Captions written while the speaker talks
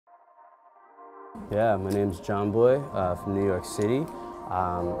Yeah, my name's JonBoy from New York City,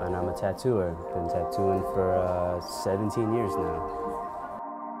 and I'm a tattooer. Been tattooing for 17 years now.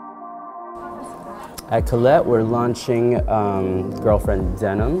 At Colette, we're launching Girlfriend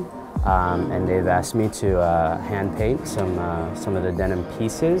Denim, and they've asked me to hand paint some of the denim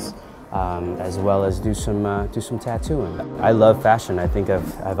pieces, as well as do some tattooing. I love fashion. I think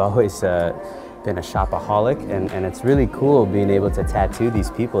I've always been a shopaholic, and it's really cool being able to tattoo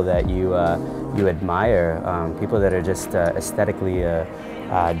these people that you admire, people that are just aesthetically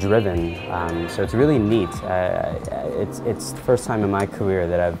driven. So it's really neat. It's the first time in my career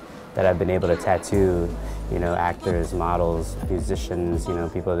that I've been able to tattoo, actors, models, musicians,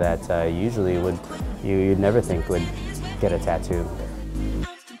 people that usually you'd never think would get a tattoo.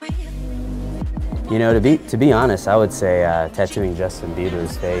 To be honest, I would say tattooing Justin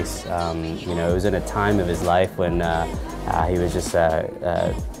Bieber's face. It was in a time of his life when he was just,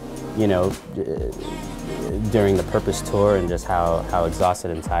 during the Purpose tour, and just how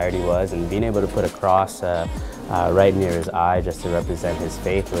exhausted and tired he was, and being able to put a cross right near his eye just to represent his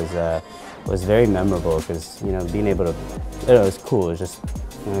faith was very memorable, because being able to, it was cool. It was just,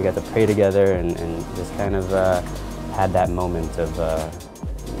 we got to pray together and just kind of had that moment of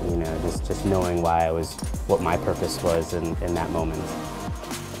just knowing what my purpose was in that moment.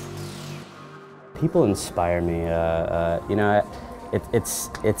 People inspire me. It's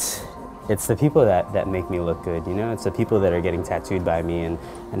the people that make me look good. It's the people that are getting tattooed by me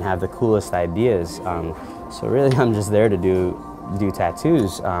and have the coolest ideas. So really, I'm just there to do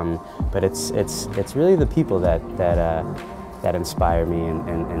tattoos. But it's really the people that inspire me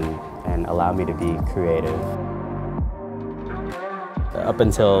and allow me to be creative. Up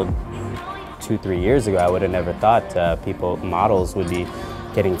until 2-3 years ago, I would have never thought models would be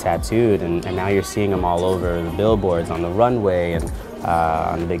getting tattooed, and now you're seeing them all over the billboards, on the runway, and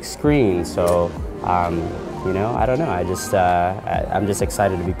on the big screen. So, I don't know. I'm just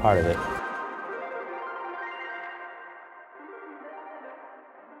excited to be part of it.